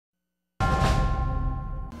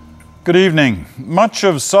Good evening. Much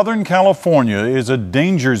of Southern California is a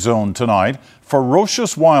danger zone tonight.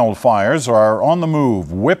 Ferocious wildfires are on the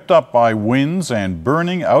move, whipped up by winds and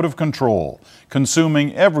burning out of control,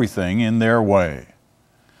 consuming everything in their way.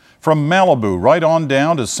 From Malibu right on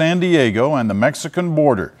down to San Diego and the Mexican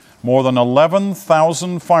border, more than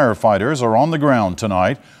 11,000 firefighters are on the ground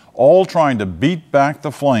tonight, all trying to beat back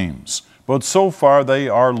the flames. But so far they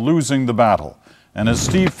are losing the battle. And as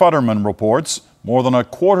Steve Futterman reports, more than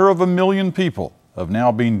 250,000 people have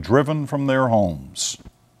now been driven from their homes.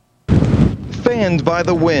 Fanned by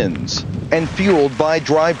the winds and fueled by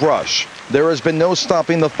dry brush, there has been no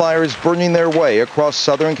stopping the fires burning their way across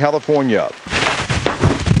Southern California.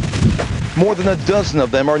 More than a dozen of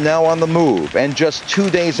them are now on the move, and just 2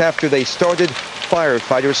 days after they started,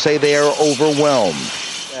 firefighters say they are overwhelmed.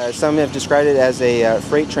 Some have described it as a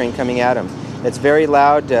freight train coming at them. It's very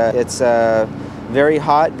loud, it's very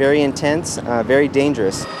hot, very intense, very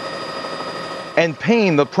dangerous. And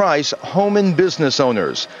paying the price, home and business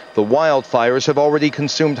owners. The wildfires have already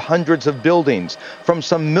consumed hundreds of buildings, from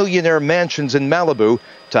some millionaire mansions in Malibu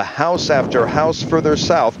to house after house further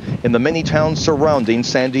south in the many towns surrounding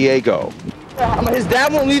San Diego. His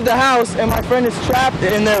dad won't leave the house, and my friend is trapped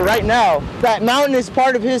in there right now. That mountain is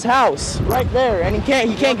part of his house, right there, and he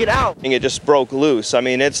can't get out. It just broke loose. I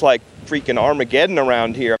mean, it's like freaking Armageddon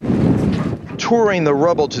around here. Touring the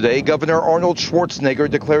rubble today, Governor Arnold Schwarzenegger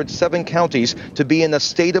declared 7 counties to be in a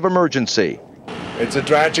state of emergency. It's a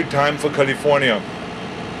tragic time for California.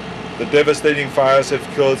 The devastating fires have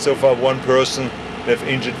killed so far 1 person. They've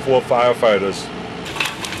injured 4 firefighters.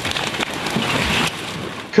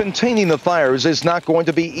 Containing the fires is not going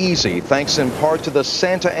to be easy, thanks in part to the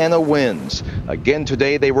Santa Ana winds. Again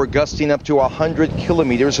today, they were gusting up to 100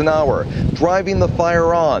 kilometers an hour, driving the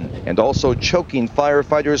fire on and also choking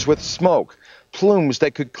firefighters with smoke, plumes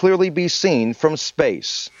that could clearly be seen from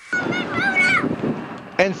space.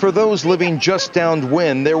 And for those living just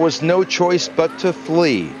downwind, there was no choice but to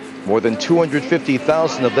flee. More than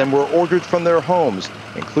 250,000 of them were ordered from their homes,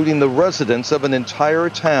 including the residents of an entire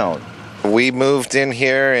town. We moved in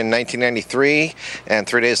here in 1993, and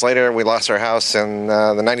 3 days later we lost our house in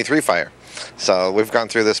the 93 fire. So we've gone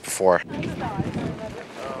through this before.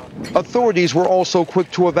 Authorities were also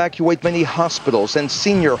quick to evacuate many hospitals and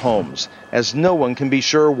senior homes, as no one can be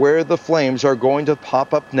sure where the flames are going to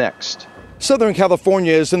pop up next. Southern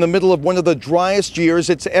California is in the middle of one of the driest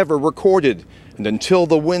years it's ever recorded. And until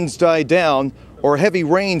the winds die down or heavy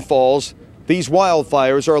rain falls, these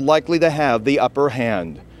wildfires are likely to have the upper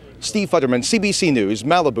hand. Steve Futterman, CBC News,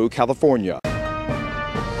 Malibu, California.